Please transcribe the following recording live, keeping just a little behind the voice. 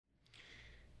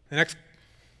The next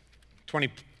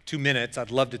 22 minutes, I'd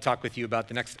love to talk with you about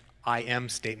the next I am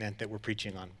statement that we're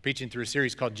preaching on. Preaching through a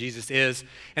series called Jesus Is,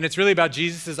 and it's really about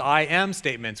Jesus' I am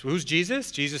statements. Who's Jesus?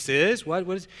 Jesus is.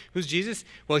 Who's Jesus?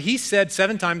 Well, he said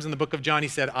 7 times in the book of John, he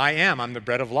said, I am. I'm the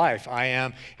bread of life. I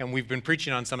am. And we've been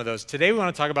preaching on some of those. Today we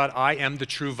want to talk about I am the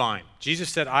true vine. Jesus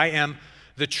said, I am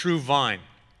the true vine.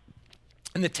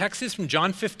 And the text is from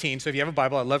John 15, so if you have a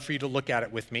Bible, I'd love for you to look at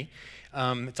it with me.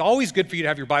 It's always good for you to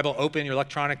have your Bible open, your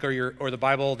electronic or the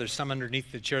Bible. There's some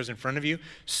underneath the chairs in front of you,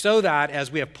 so that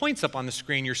as we have points up on the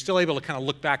screen, you're still able to kind of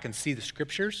look back and see the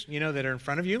scriptures, that are in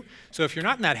front of you. So if you're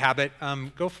not in that habit,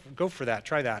 go for that.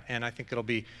 Try that, and I think it'll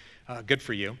be good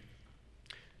for you.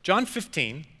 John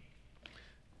 15,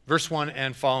 verse 1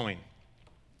 and following.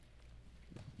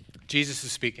 Jesus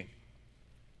is speaking.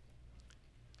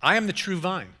 I am the true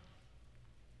vine,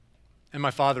 and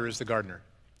my Father is the gardener.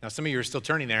 Now, some of you are still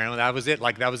turning there, and that was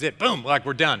it. Boom, like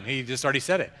we're done. He just already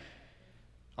said it.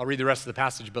 I'll read the rest of the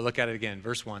passage, but look at it again.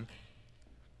 Verse 1.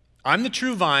 I'm the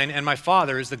true vine, and my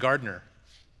Father is the gardener.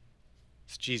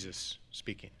 It's Jesus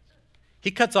speaking. He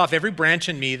cuts off every branch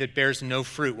in me that bears no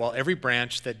fruit, while every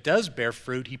branch that does bear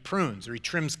fruit, he prunes, or he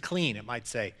trims clean, it might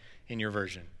say in your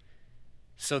version,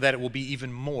 so that it will be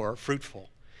even more fruitful.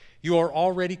 You are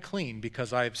already clean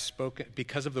because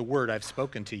of the word I've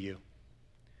spoken to you.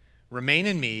 Remain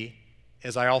in me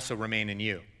as I also remain in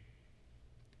you.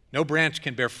 No branch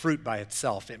can bear fruit by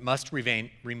itself. It must remain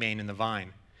in the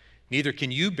vine. Neither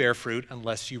can you bear fruit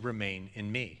unless you remain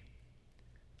in me.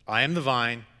 I am the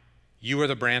vine, you are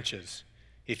the branches.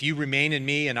 If you remain in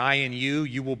me and I in you,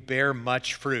 you will bear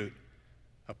much fruit.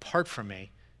 Apart from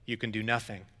me, you can do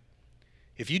nothing.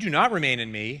 If you do not remain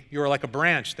in me, you are like a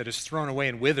branch that is thrown away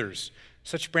and withers.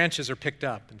 Such branches are picked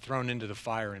up and thrown into the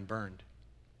fire and burned.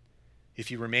 If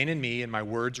you remain in me and my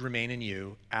words remain in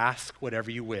you, ask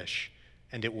whatever you wish,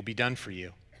 and it will be done for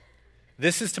you.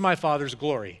 This is to my Father's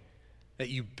glory, that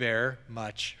you bear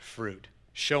much fruit,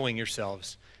 showing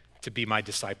yourselves to be my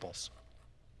disciples.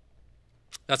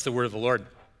 That's the word of the Lord.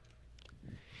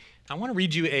 I want to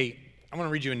read you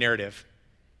a narrative,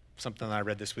 something that I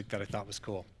read this week that I thought was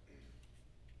cool.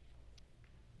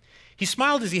 He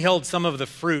smiled as he held some of the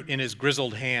fruit in his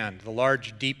grizzled hand. The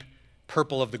large, deep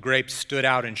purple of the grapes stood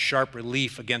out in sharp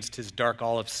relief against his dark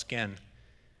olive skin.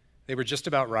 They were just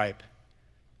about ripe.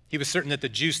 He was certain that the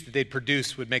juice that they'd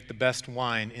produce would make the best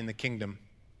wine in the kingdom.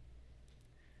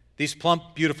 These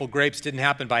plump, beautiful grapes didn't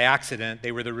happen by accident.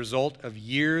 They were the result of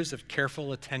years of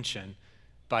careful attention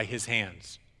by his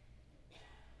hands.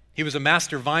 He was a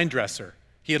master vine dresser.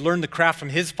 He had learned the craft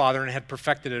from his father and had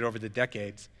perfected it over the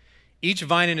decades. Each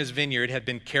vine in his vineyard had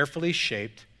been carefully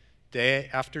shaped day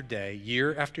after day,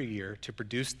 year after year, to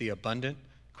produce the abundant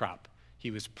crop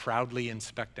he was proudly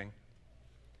inspecting.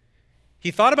 He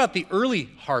thought about the early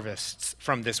harvests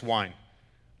from this wine.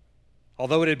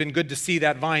 Although it had been good to see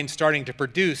that vine starting to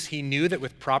produce, he knew that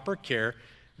with proper care,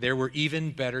 there were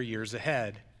even better years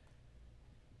ahead.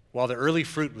 While the early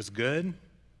fruit was good,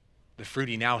 the fruit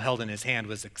he now held in his hand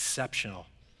was exceptional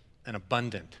and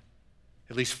abundant,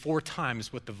 at least 4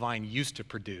 times what the vine used to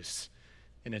produce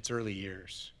in its early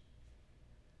years.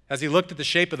 As he looked at the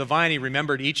shape of the vine, he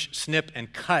remembered each snip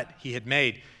and cut he had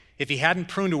made. If he hadn't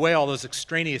pruned away all those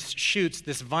extraneous shoots,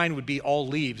 this vine would be all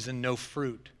leaves and no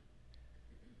fruit.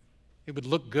 It would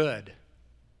look good,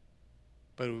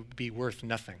 but it would be worth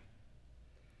nothing.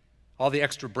 All the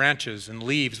extra branches and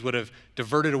leaves would have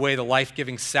diverted away the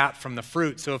life-giving sap from the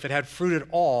fruit, so if it had fruit at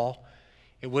all,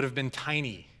 it would have been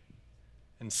tiny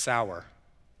and sour.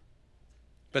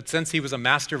 But since he was a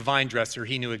master vine dresser,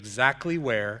 he knew exactly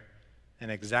where and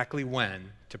exactly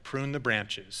when to prune the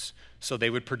branches so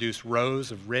they would produce rows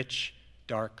of rich,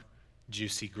 dark,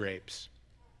 juicy grapes.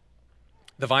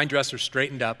 The vine dresser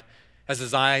straightened up. As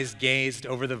his eyes gazed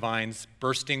over the vines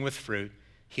bursting with fruit,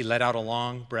 he let out a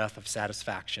long breath of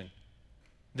satisfaction.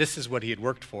 This is what he had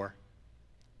worked for.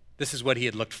 This is what he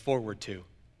had looked forward to.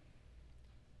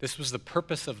 This was the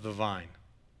purpose of the vine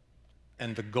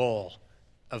and the goal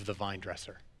of the vine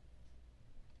dresser.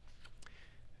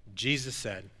 Jesus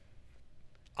said,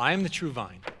 I am the true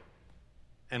vine,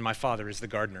 and my Father is the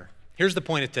gardener. Here's the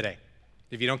point of today,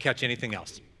 if you don't catch anything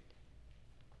else.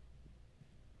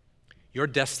 Your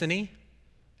destiny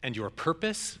and your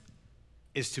purpose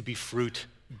is to be fruit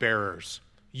bearers.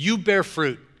 You bear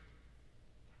fruit.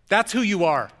 That's who you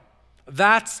are.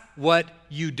 That's what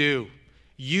you do.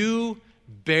 You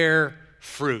bear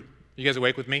fruit. You guys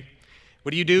awake with me?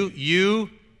 What do? You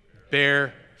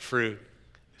bear fruit.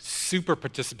 Super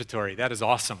participatory. That is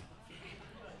awesome.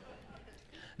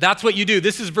 That's what you do.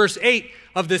 This is verse 8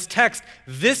 of this text.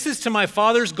 This is to my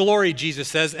Father's glory, Jesus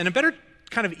says, and a better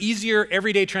kind of easier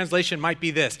everyday translation might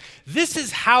be this. This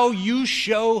is how you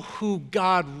show who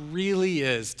God really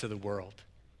is to the world.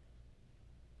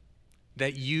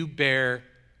 That you bear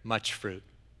much fruit.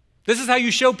 This is how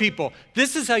you show people.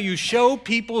 This is how you show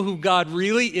people who God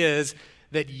really is,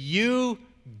 that you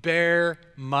bear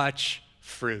much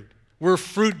fruit. We're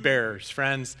fruit bearers,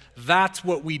 friends. That's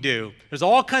what we do. There's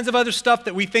all kinds of other stuff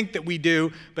that we think that we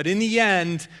do, but in the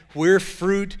end, we're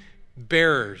fruit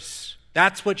bearers.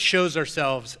 That's what shows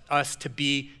us to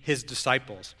be his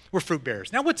disciples. We're fruit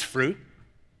bearers. Now, what's fruit?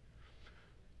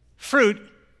 Fruit,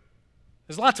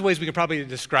 there's lots of ways we could probably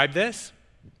describe this,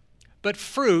 but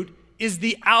fruit is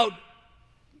the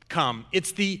outcome.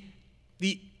 It's the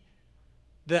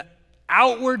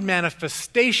outward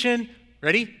manifestation,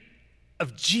 ready,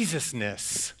 of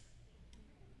Jesus-ness.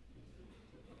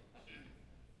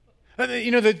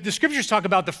 You know, the scriptures talk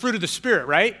about the fruit of the Spirit,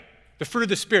 right? The fruit of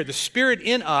the Spirit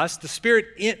in us,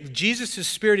 Jesus'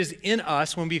 Spirit is in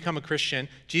us when we become a Christian.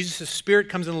 Jesus' Spirit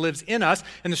comes and lives in us.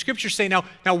 And the scriptures say, now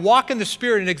walk in the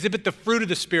Spirit and exhibit the fruit of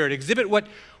the Spirit. Exhibit what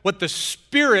the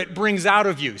Spirit brings out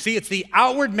of you. See, it's the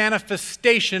outward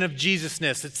manifestation of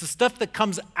Jesus-ness. It's the stuff that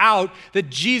comes out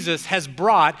that Jesus has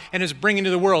brought and is bringing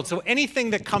to the world. So anything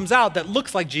that comes out that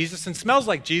looks like Jesus and smells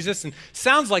like Jesus and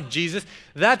sounds like Jesus,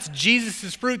 that's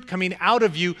Jesus' fruit coming out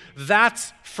of you.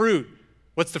 That's fruit.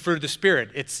 What's the fruit of the Spirit?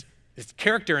 It's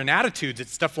character and attitudes.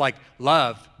 It's stuff like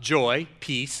love, joy,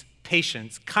 peace,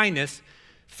 patience, kindness,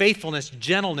 faithfulness,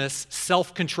 gentleness,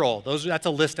 self-control. That's a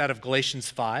list out of Galatians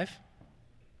 5.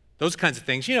 Those kinds of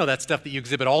things. You know that stuff that you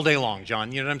exhibit all day long,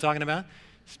 John. You know what I'm talking about?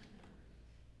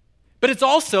 But it's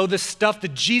also the stuff, the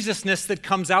Jesus-ness that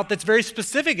comes out that's very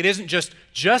specific. It isn't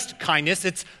just kindness.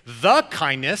 It's the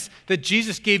kindness that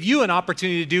Jesus gave you an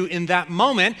opportunity to do in that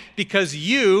moment because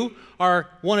you are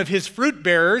one of his fruit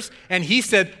bearers. And he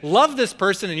said, love this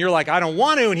person. And you're like, I don't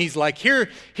want to. And he's like,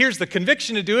 here's the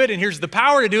conviction to do it. And here's the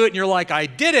power to do it. And you're like, I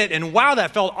did it. And wow,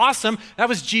 that felt awesome. That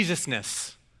was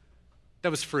Jesus-ness. That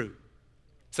was fruit.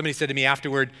 Somebody said to me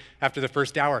afterward, after the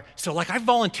first hour, so like I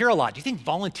volunteer a lot. Do you think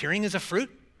volunteering is a fruit?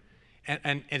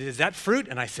 And is that fruit?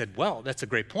 And I said, well, that's a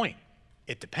great point.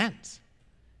 It depends.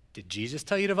 Did Jesus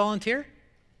tell you to volunteer?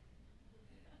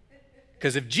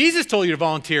 Because if Jesus told you to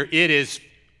volunteer, it is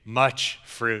much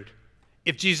fruit.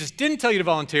 If Jesus didn't tell you to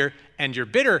volunteer and you're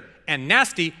bitter and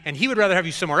nasty and he would rather have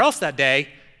you somewhere else that day,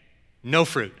 no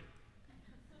fruit.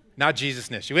 Not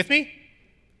Jesus-ness. You with me?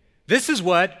 This is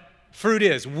what fruit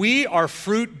is. We are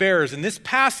fruit bearers, and this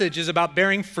passage is about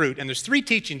bearing fruit, and there's 3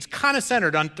 teachings kind of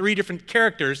centered on 3 different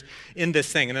characters in this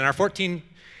thing, and in our 14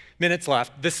 minutes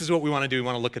left, this is what we want to do. We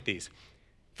want to look at these.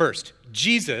 First,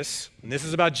 Jesus, and this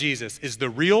is about Jesus, is the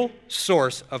real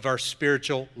source of our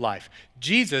spiritual life.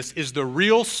 Jesus is the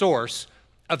real source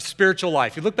of spiritual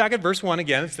life. You look back at verse 1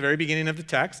 again, it's the very beginning of the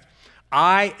text.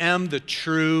 I am the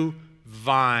true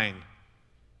vine.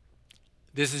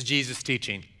 This is Jesus'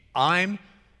 teaching. I'm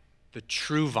the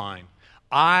true vine.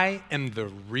 I am the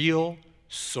real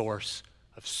source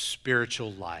of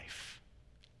spiritual life.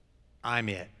 I'm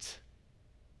it.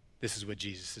 This is what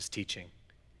Jesus is teaching.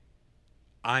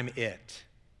 I'm it.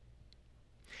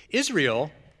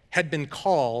 Israel had been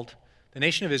called, the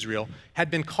nation of Israel, had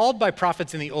been called by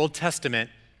prophets in the Old Testament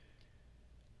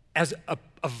as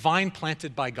a vine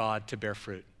planted by God to bear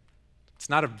fruit. It's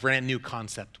not a brand new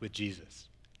concept with Jesus.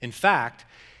 In fact,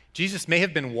 Jesus may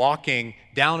have been walking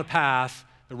down a path,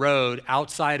 the road,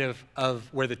 outside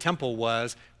of where the temple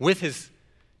was with his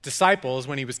disciples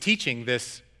when he was teaching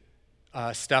this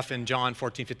stuff in John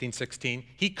 14, 15, 16.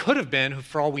 He could have been,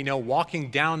 for all we know,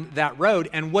 walking down that road.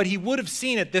 And what he would have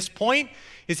seen at this point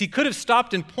is he could have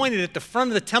stopped and pointed at the front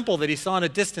of the temple that he saw in a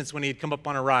distance when he had come up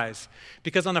on a rise.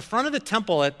 Because on the front of the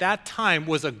temple at that time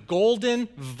was a golden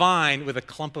vine with a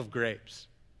clump of grapes.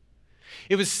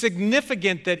 It was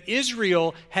significant that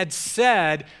Israel had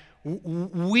said,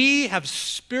 we have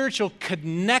spiritual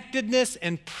connectedness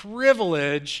and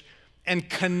privilege and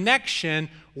connection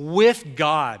with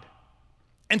God.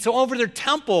 And so over their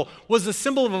temple was the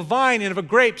symbol of a vine and of a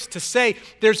grapes to say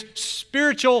there's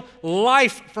spiritual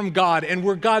life from God and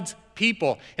we're God's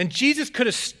people. And Jesus could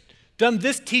have done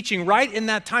this teaching right in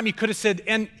that time. He could have said,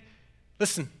 and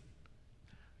listen,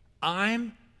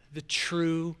 I'm the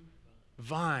true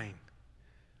vine.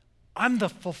 I'm the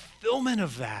fulfillment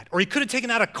of that. Or he could have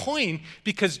taken out a coin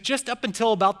because just up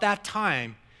until about that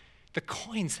time, the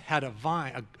coins had a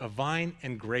vine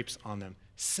and grapes on them,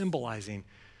 symbolizing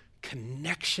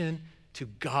connection to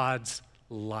God's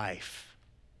life.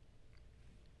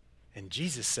 And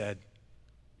Jesus said,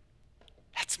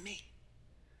 that's me.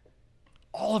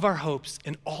 all of our hopes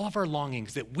and all of our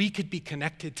longings that we could be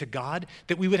connected to God,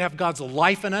 that we would have God's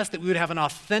life in us, that we would have an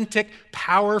authentic,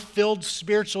 power-filled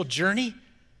spiritual journey,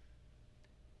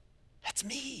 that's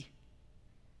me.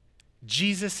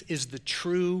 Jesus is the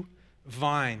true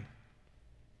vine.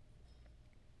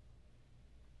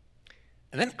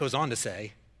 And then it goes on to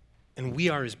say, and we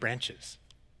are his branches.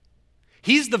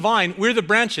 He's the vine, we're the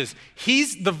branches.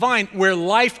 He's the vine where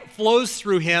life flows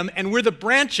through him, and we're the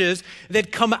branches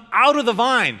that come out of the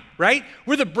vine, right?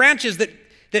 We're the branches that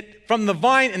from the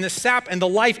vine and the sap and the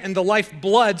life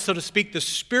blood, so to speak, the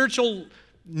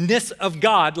spiritualness of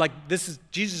God, like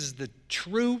Jesus is the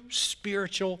true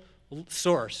spiritual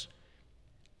source.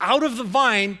 Out of the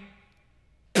vine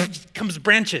comes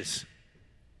branches,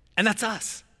 and that's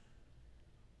us.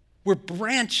 We're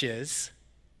branches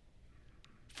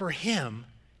for him,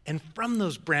 and from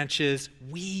those branches,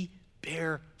 we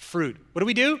bear fruit. What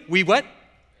do? We what?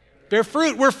 Bear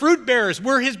fruit. We're fruit bearers.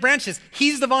 We're his branches.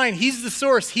 He's the vine. He's the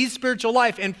source. He's spiritual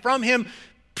life, and from him,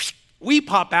 we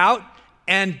pop out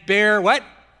and bear what?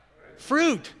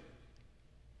 Fruit.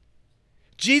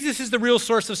 Jesus is the real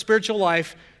source of spiritual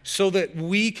life so that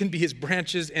we can be his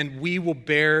branches and we will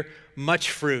bear much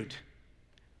fruit.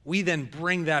 We then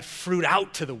bring that fruit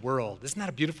out to the world. Isn't that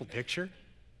a beautiful picture?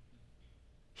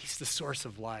 He's the source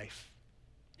of life.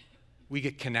 We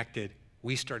get connected.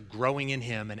 We start growing in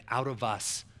him, and out of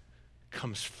us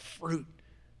comes fruit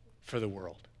for the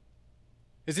world.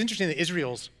 It's interesting that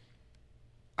Israel's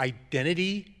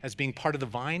identity as being part of the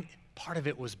vine, part of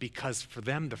it was because for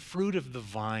them, the fruit of the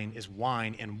vine is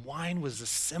wine, and wine was a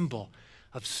symbol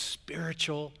of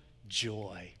spiritual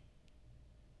joy.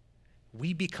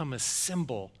 We become a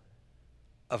symbol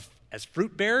of, as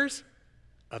fruit bearers,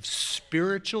 of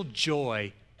spiritual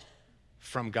joy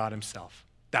from God himself.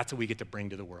 That's what we get to bring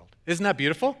to the world. Isn't that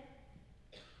beautiful?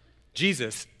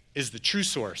 Jesus is the true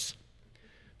source,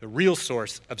 the real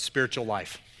source of spiritual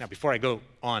life. Now, before I go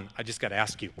on, I just got to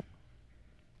ask you,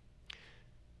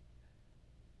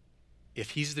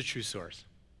 if he's the true source,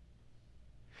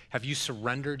 have you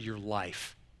surrendered your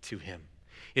life to him?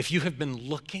 If you have been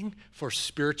looking for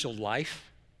spiritual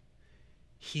life,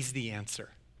 he's the answer.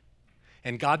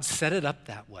 And God set it up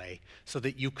that way so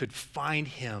that you could find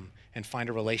him and find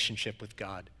a relationship with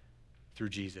God through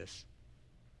Jesus.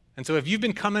 And so if you've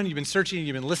been coming, you've been searching,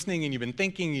 you've been listening, and you've been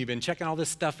thinking, you've been checking all this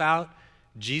stuff out,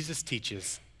 Jesus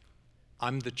teaches,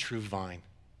 I'm the true vine.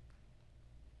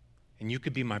 And you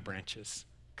could be my branches.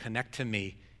 Connect to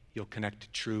me, you'll connect to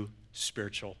true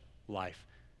spiritual life.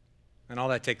 And all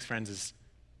that takes, friends, is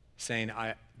saying,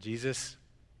 Jesus,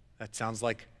 that sounds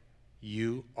like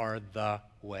you are the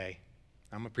way.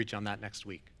 I'm going to preach on that next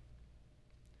week.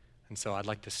 And so I'd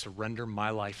like to surrender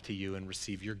my life to you and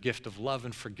receive your gift of love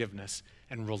and forgiveness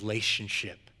and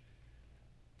relationship.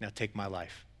 Now take my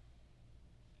life.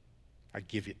 I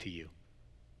give it to you.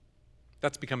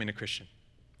 That's becoming a Christian.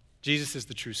 Jesus is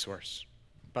the true source.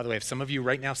 By the way, if some of you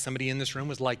right now, somebody in this room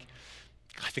was like,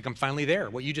 I think I'm finally there.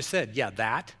 What you just said, yeah,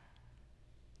 that.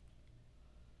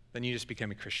 Then you just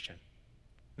became a Christian.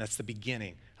 That's the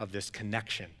beginning of this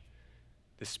connection,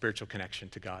 this spiritual connection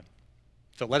to God.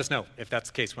 So let us know if that's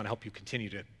the case. We want to help you continue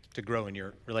to grow in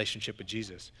your relationship with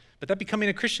Jesus. But that becoming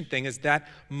a Christian thing is that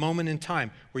moment in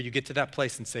time where you get to that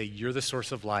place and say, you're the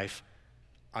source of life.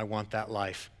 I want that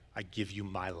life. I give you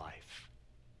my life.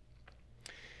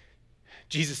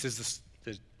 Jesus is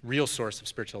the real source of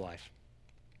spiritual life.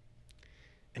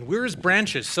 And we're his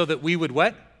branches so that we would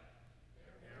what?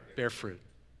 Bear fruit.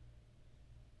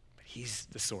 But he's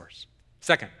the source.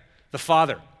 Second, the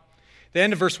Father. The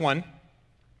end of verse 1,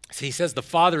 so he says the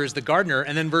Father is the gardener,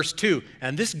 and then verse 2,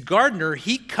 and this gardener,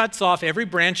 he cuts off every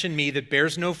branch in me that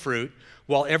bears no fruit,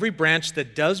 while every branch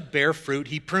that does bear fruit,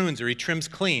 he prunes or he trims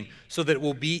clean, so that it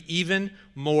will be even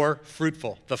more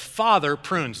fruitful. The Father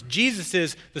prunes. Jesus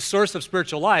is the source of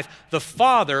spiritual life. The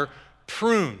Father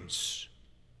prunes.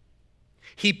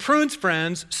 He prunes,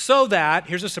 friends, so that,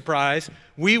 here's a surprise,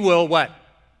 we will what?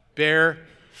 Bear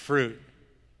fruit.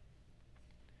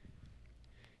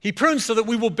 He prunes so that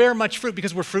we will bear much fruit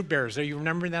because we're fruit bearers. Are you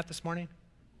remembering that this morning?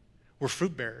 We're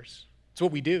fruit bearers. It's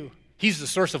what we do. He's the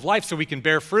source of life so we can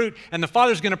bear fruit. And the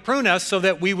Father's going to prune us so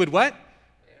that we would what?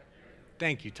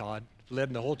 Thank you, Todd.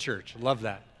 Led the whole church. Love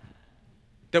that.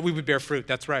 That we would bear fruit.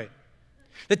 That's right.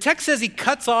 The text says he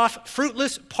cuts off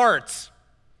fruitless parts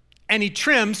and he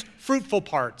trims fruitful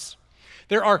parts.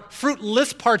 There are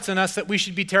fruitless parts in us that we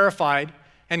should be terrified,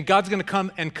 and God's going to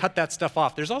come and cut that stuff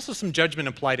off. There's also some judgment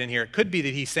implied in here. It could be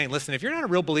that he's saying, listen, if you're not a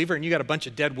real believer and you got a bunch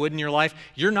of dead wood in your life,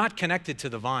 you're not connected to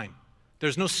the vine.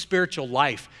 There's no spiritual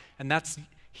life. And that's,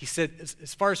 he said,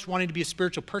 as far as wanting to be a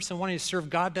spiritual person, wanting to serve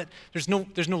God, that there's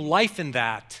no life in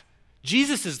that.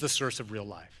 Jesus is the source of real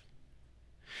life.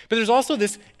 But there's also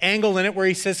this angle in it where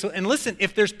he says, and listen,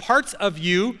 if there's parts of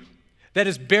you that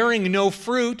is bearing no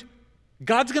fruit,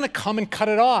 God's going to come and cut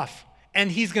it off. And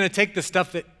he's going to take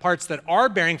the parts that are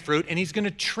bearing fruit, and he's going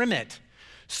to trim it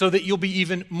so that you'll be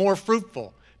even more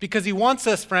fruitful. Because he wants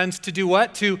us, friends, to do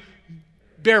what? To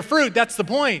bear fruit. That's the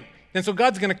point. And so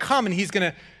God's going to come and he's going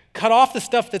to cut off the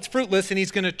stuff that's fruitless and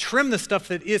he's going to trim the stuff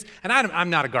that is. And I'm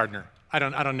not a gardener. I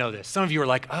don't know this. Some of you are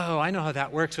like, oh, I know how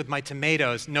that works with my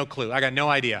tomatoes. No clue. I got no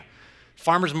idea.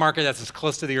 Farmer's market, that's as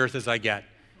close to the earth as I get.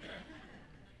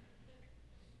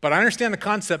 But I understand the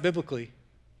concept biblically.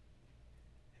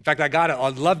 In fact, I got it. I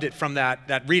loved it from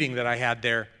that reading that I had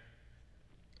there.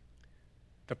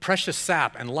 The precious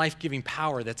sap and life-giving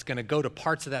power that's going to go to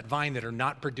parts of that vine that are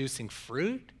not producing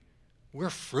fruit. We're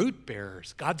fruit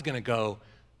bearers. God's going to go,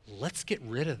 let's get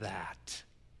rid of that.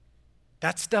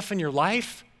 That stuff in your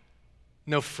life,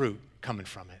 no fruit coming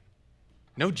from it.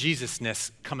 No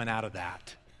Jesus-ness coming out of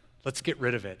that. Let's get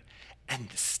rid of it. And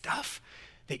the stuff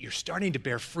that you're starting to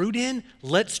bear fruit in,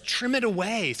 let's trim it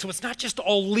away. So it's not just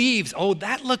all leaves. Oh,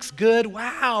 that looks good.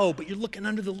 Wow. But you're looking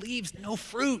under the leaves, no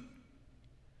fruit.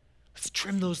 Let's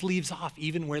trim those leaves off,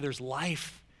 even where there's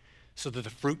life, so that the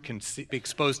fruit can be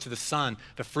exposed to the sun.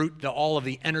 The fruit, all of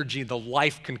the energy, the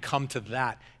life can come to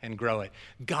that and grow it.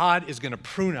 God is going to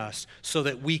prune us so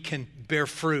that we can bear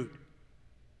fruit.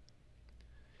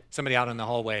 Somebody out in the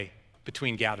hallway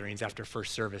between gatherings after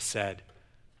first service said,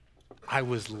 I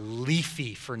was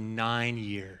leafy for 9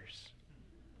 years.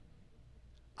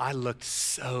 I looked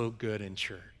so good in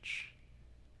church,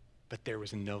 but there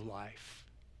was no life.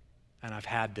 And I've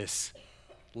had this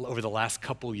over the last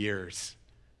couple years,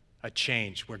 a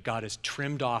change where God has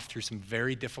trimmed off through some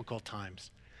very difficult times,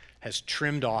 has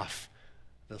trimmed off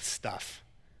the stuff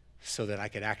so that I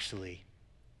could actually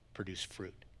produce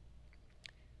fruit.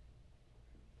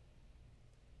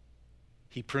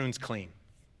 He prunes clean.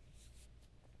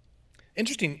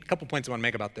 Interesting, a couple points I want to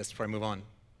make about this before I move on.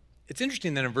 It's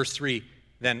interesting that in verse 3,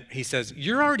 then he says,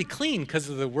 you're already clean because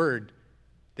of the word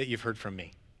that you've heard from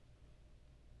me.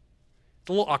 It's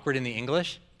a little awkward in the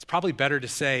English. It's probably better to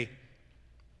say,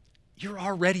 you're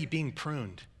already being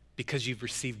pruned because you've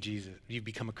received Jesus. You've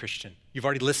become a Christian. You've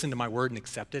already listened to my word and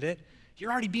accepted it.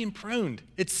 You're already being pruned.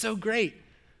 It's so great.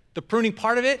 The pruning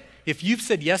part of it, if you've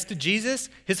said yes to Jesus,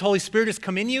 his Holy Spirit has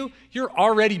come in you, you're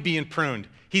already being pruned.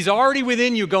 He's already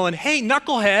within you going, hey,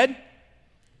 knucklehead,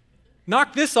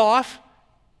 knock this off.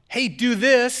 Hey, do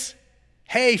this.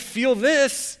 Hey, feel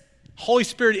this. Holy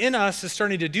Spirit in us is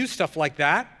starting to do stuff like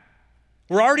that.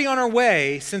 We're already on our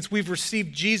way since we've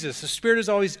received Jesus. The Spirit is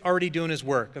always already doing his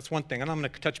work. That's one thing. And I'm going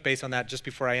to touch base on that just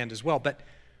before I end as well. But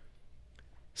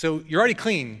so you're already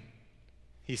clean,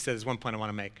 he says, is one point I want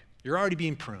to make. You're already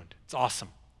being pruned. It's awesome.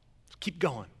 So keep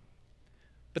going.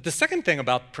 But the second thing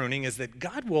about pruning is that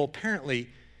God will apparently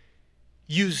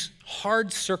use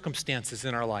hard circumstances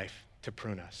in our life to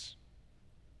prune us.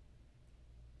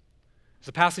 There's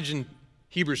a passage in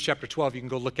Hebrews chapter 12. You can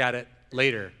go look at it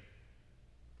later,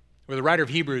 where the writer of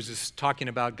Hebrews is talking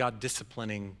about God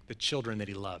disciplining the children that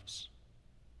he loves.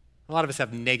 A lot of us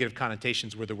have negative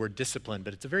connotations with the word discipline,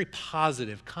 but it's a very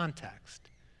positive context.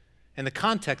 And the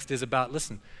context is about,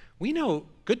 listen, we know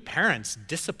good parents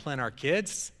discipline our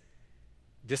kids,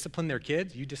 discipline their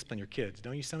kids. You discipline your kids,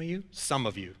 don't you, some of you? Some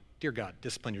of you. Dear God,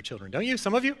 discipline your children, don't you?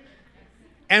 Some of you?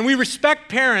 And we respect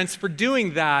parents for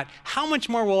doing that. How much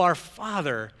more will our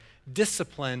Father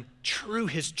discipline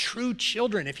his true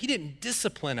children? If he didn't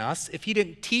discipline us, if he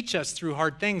didn't teach us through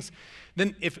hard things,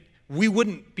 then if we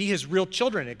wouldn't be his real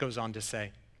children, it goes on to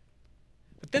say.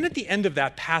 But then at the end of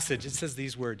that passage, it says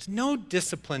these words, no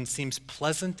discipline seems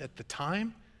pleasant at the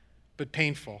time, but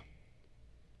painful.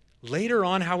 Later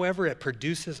on, however, it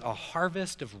produces a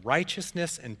harvest of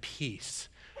righteousness and peace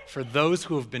for those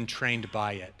who have been trained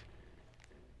by it.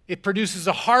 It produces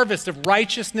a harvest of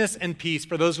righteousness and peace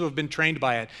for those who have been trained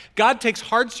by it. God takes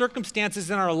hard circumstances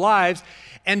in our lives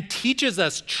and teaches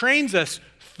us, trains us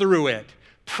through it,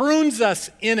 prunes us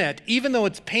in it, even though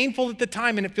it's painful at the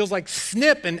time and it feels like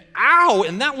snip and ow,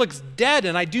 and that looks dead.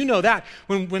 And I do know that.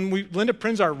 When Linda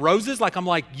prunes our roses, I'm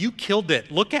like, you killed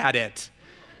it. Look at it.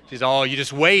 She's, oh, you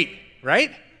just wait,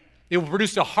 right? It will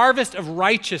produce a harvest of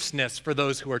righteousness for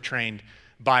those who are trained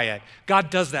by it. God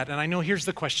does that. And I know here's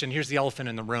the question. Here's the elephant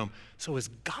in the room. So is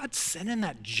God sending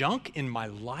that junk in my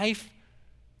life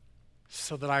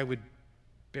so that I would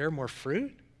bear more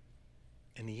fruit?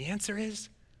 And the answer is,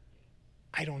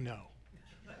 I don't know.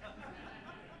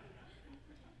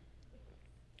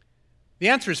 The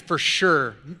answer is for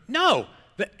sure, no.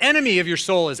 The enemy of your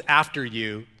soul is after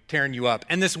you, tearing you up.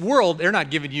 And this world, they're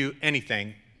not giving you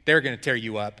anything. They're going to tear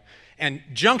you up. and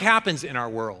junk happens in our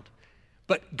world.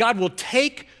 But God will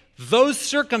take those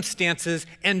circumstances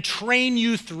and train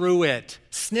you through it.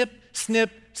 Snip,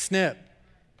 snip, snip.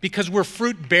 Because we're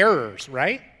fruit bearers,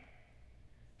 right?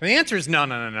 And the answer is no.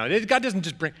 God doesn't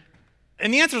just bring.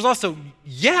 And the answer is also,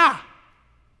 yeah.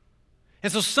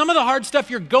 And so some of the hard stuff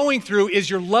you're going through is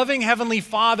your loving Heavenly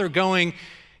Father going,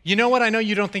 you know what, I know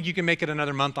you don't think you can make it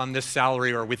another month on this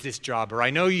salary or with this job, or I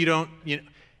know you don't,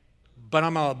 but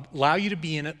I'm going to allow you to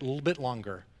be in it a little bit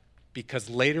longer because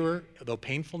later, though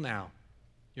painful now,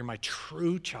 you're my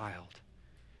true child.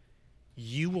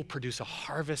 You will produce a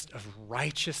harvest of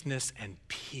righteousness and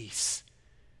peace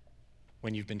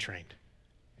when you've been trained.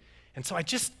 And so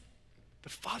the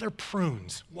Father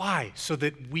prunes. Why? So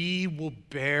that we will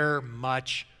bear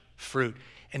much fruit.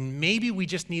 And maybe we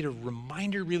just need a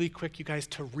reminder really quick, you guys,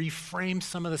 to reframe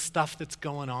some of the stuff that's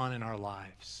going on in our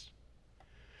lives.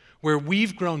 Where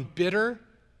we've grown bitter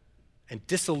and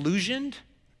disillusioned,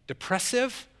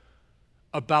 depressive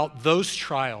about those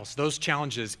trials, those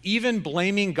challenges, even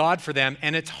blaming God for them,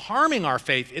 and it's harming our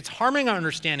faith. It's harming our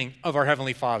understanding of our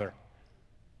Heavenly Father.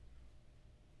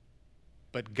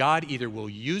 But God either will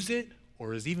use it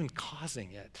or is even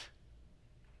causing it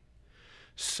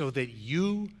so that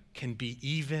you can be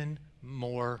even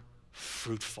more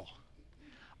fruitful.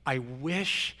 I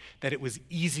wish that it was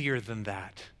easier than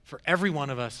that for every one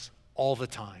of us all the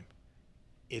time.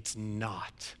 It's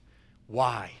not.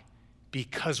 Why?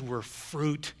 Because we're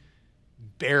fruit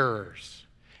bearers.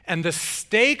 And the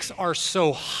stakes are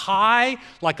so high,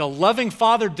 like a loving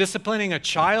father disciplining a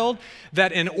child,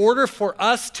 that in order for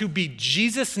us to be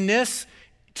Jesus-ness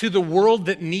to the world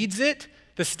that needs it,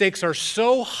 the stakes are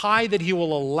so high that he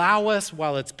will allow us,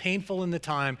 while it's painful in the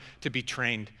time, to be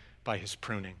trained by his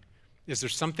pruning. Is there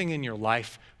something in your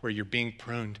life where you're being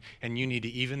pruned and you need to,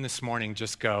 even this morning,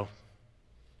 just go,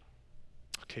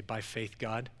 okay, by faith,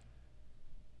 God,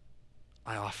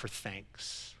 I offer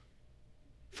thanks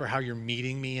for how you're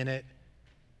meeting me in it,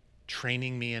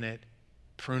 training me in it,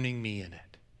 pruning me in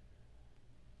it.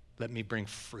 Let me bring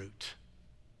fruit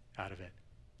out of it.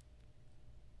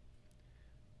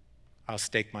 I'll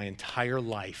stake my entire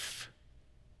life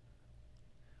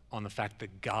on the fact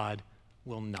that God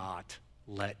will not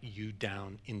let you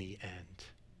down in the end.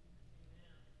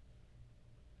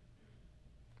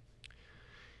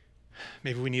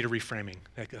 Maybe we need a reframing.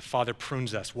 Like the Father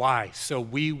prunes us. Why? So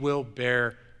we will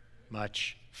bear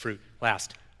much fruit.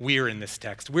 Last, we're in this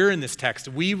text.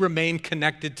 We remain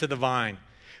connected to the vine.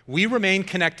 We remain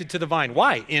connected to the vine.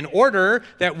 Why? In order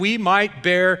that we might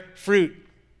bear fruit.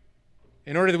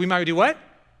 In order that we might do what?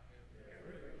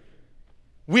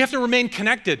 We have to remain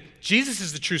connected. Jesus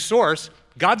is the true source.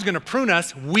 God's going to prune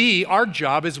us. Our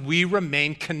job is we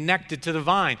remain connected to the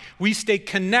vine. We stay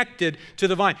connected to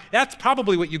the vine. That's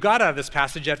probably what you got out of this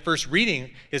passage at first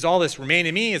reading, is all this remain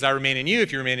in me as I remain in you.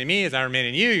 If you remain in me as I remain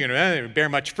in you, you're going to bear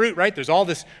much fruit, right? There's all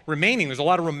this remaining. There's a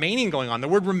lot of remaining going on. The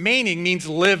word remaining means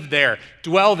live there,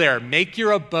 dwell there, make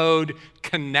your abode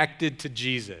connected to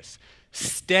Jesus.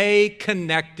 Stay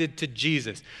connected to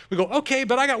Jesus. We go, okay,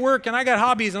 but I got work and I got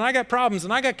hobbies and I got problems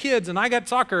and I got kids and I got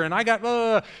soccer and I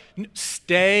got...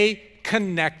 Stay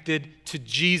connected to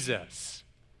Jesus.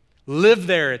 Live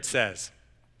there, it says.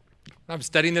 I'm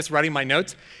studying this, writing my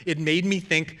notes. It made me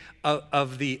think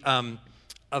of the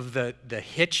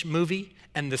Hitch movie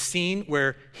and the scene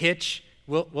where Hitch,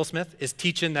 Will Smith, is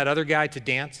teaching that other guy to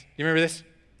dance. You remember this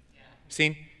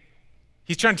scene?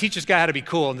 He's trying to teach this guy how to be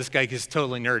cool, and this guy is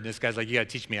totally nerd. And this guy's like, "You got to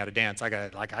teach me how to dance. I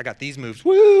got these moves,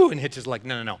 woo!" And Hitch is like,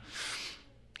 "No."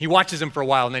 He watches him for a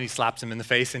while, and then he slaps him in the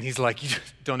face, and he's like, "You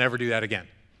just don't ever do that again."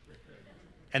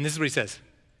 And this is what he says: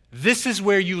 "This is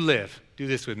where you live. Do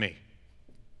this with me."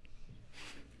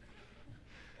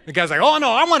 The guy's like, "Oh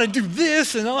no, I want to do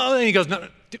this," and he goes, "No.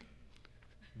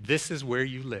 This is where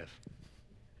you live.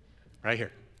 Right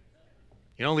here.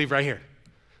 You don't leave right here.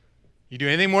 You do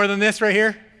anything more than this right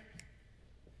here?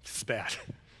 This is bad.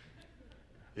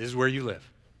 This is where you live.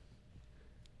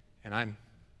 And I'm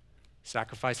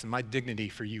sacrificing my dignity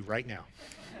for you right now."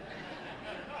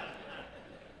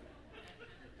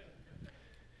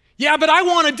 Yeah, but I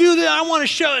want to do that. I want to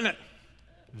show it.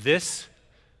 This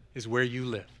is where you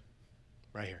live.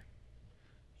 Right here.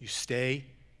 You stay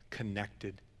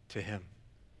connected to him.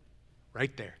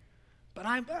 Right there. But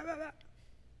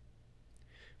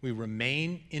we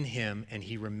remain in him and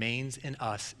he remains in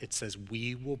us. It says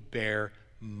we will bear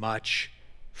much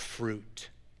fruit.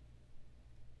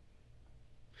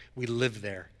 We live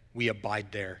there. We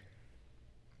abide there.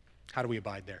 How do we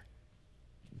abide there?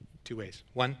 Two ways.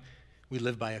 One, we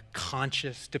live by a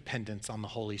conscious dependence on the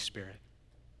Holy Spirit.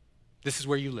 This is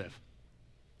where you live.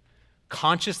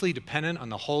 consciously dependent on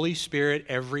the Holy Spirit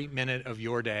every minute of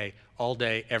your day, all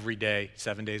day, every day,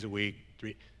 7 days a week,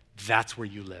 that's where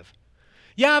you live.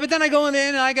 Yeah, but then I go in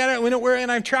and I got it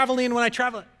and I'm traveling when I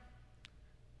travel.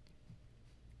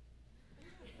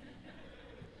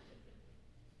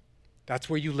 That's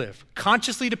where you live.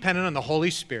 Consciously dependent on the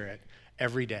Holy Spirit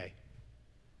every day.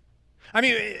 I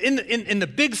mean, in the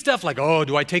big stuff like, oh,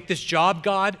 do I take this job,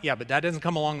 God? Yeah, but that doesn't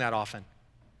come along that often.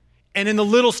 And in the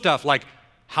little stuff like,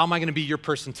 how am I going to be your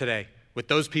person today with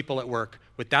those people at work,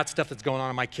 with that stuff that's going on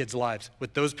in my kids' lives,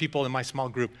 with those people in my small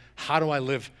group? How do I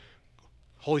live?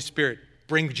 Holy Spirit,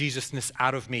 bring Jesusness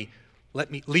out of me.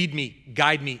 Let me lead me,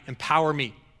 guide me, empower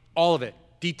me, all of it,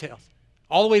 details.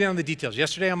 All the way down to the details.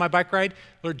 Yesterday on my bike ride,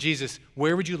 Lord Jesus,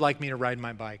 where would you like me to ride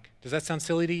my bike? Does that sound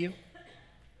silly to you?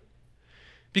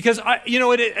 Because I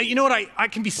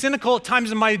can be cynical at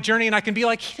times in my journey, and I can be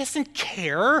like, he doesn't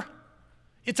care.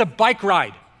 It's a bike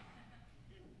ride.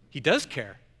 He does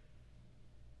care.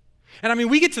 And I mean,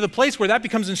 we get to the place where that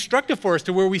becomes instructive for us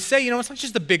to where we say, it's not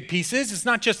just the big pieces. It's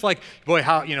not just like, boy,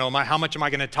 how much am I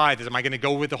going to tithe? Am I going to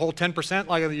go with the whole 10%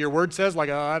 like your word says? Like,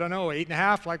 I don't know,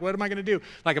 8.5? Like, what am I going to do?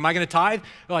 Like, am I going to tithe?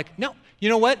 Like, no. You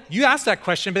know what? You asked that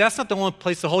question, but that's not the only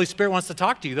place the Holy Spirit wants to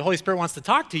talk to you. The Holy Spirit wants to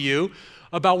talk to you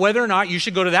about whether or not you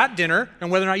should go to that dinner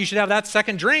and whether or not you should have that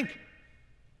second drink,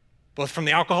 both from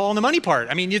the alcohol and the money part.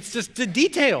 I mean, it's just the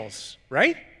details,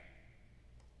 right?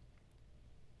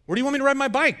 Where do you want me to ride my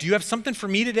bike? Do you have something for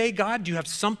me today, God? Do you have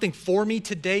something for me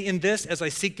today in this as I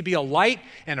seek to be a light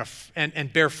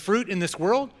and bear fruit in this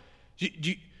world?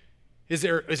 Is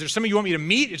there somebody you want me to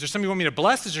meet? Is there somebody you want me to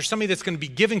bless? Is there somebody that's going to be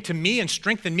giving to me and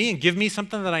strengthen me and give me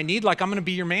something that I need? Like, I'm going to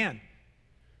be your man.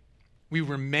 We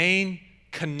remain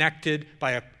connected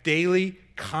by a daily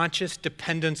conscious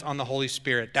dependence on the Holy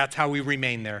Spirit. That's how we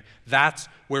remain there. That's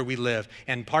where we live.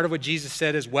 And part of what Jesus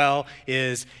said as well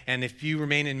is, and if you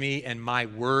remain in me and my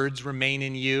words remain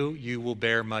in you, you will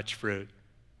bear much fruit.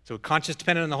 So conscious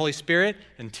dependent on the Holy Spirit,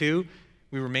 and 2,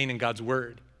 we remain in God's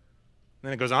word. And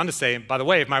then it goes on to say, by the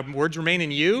way, if my words remain in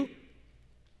you,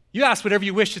 you ask whatever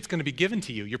you wish, it's going to be given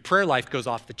to you. Your prayer life goes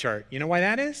off the chart. You know why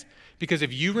that is? Because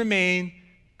if you remain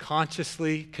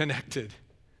consciously connected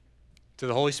to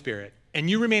the Holy Spirit, and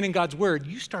you remain in God's word,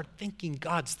 you start thinking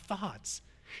God's thoughts.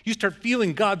 You start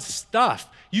feeling God's stuff.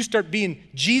 You start being,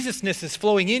 Jesusness is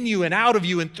flowing in you and out of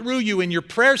you and through you, and your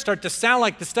prayers start to sound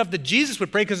like the stuff that Jesus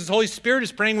would pray because his Holy Spirit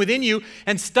is praying within you,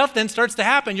 and stuff then starts to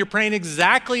happen. You're praying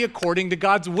exactly according to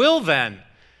God's will then.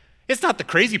 It's not the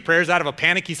crazy prayers out of a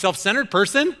panicky, self-centered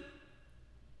person.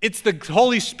 It's the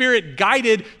Holy Spirit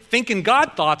guided, thinking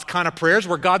God thoughts kind of prayers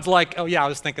where God's like, oh yeah, I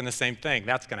was thinking the same thing.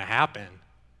 That's going to happen.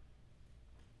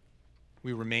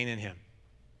 We remain in him,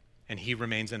 and he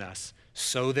remains in us,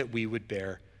 so that we would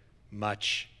bear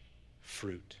much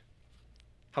fruit.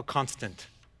 How constant,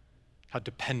 how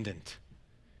dependent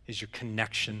is your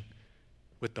connection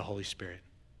with the Holy Spirit?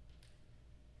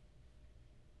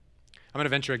 I'm going to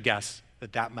venture a guess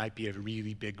that might be a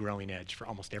really big growing edge for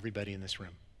almost everybody in this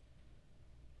room.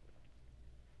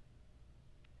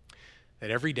 That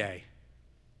every day,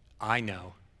 I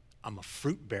know I'm a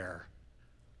fruit bearer,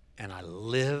 and I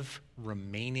live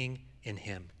remaining in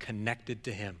him, connected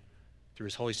to him through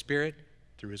his Holy Spirit,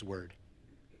 through his word.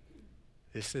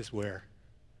 This is where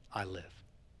I live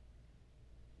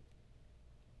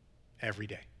every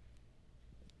day.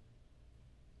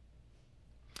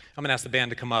 I'm going to ask the band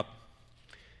to come up,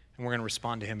 and we're going to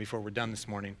respond to him before we're done this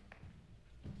morning.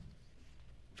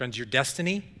 Friends, your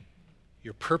destiny,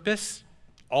 your purpose,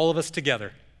 all of us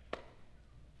together,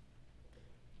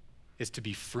 is to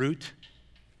be fruit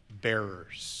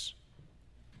bearers.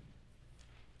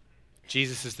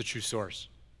 Jesus is the true source.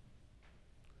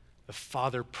 The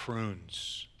Father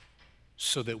prunes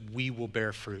so that we will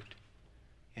bear fruit,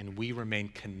 and we remain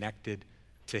connected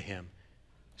to him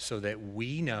so that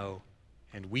we know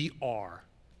and we are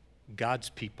God's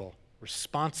people,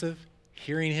 responsive,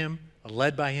 hearing him,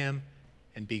 led by him,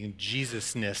 and being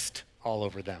Jesus-nessed all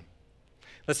over them.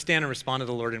 Let's stand and respond to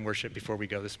the Lord in worship before we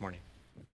go this morning.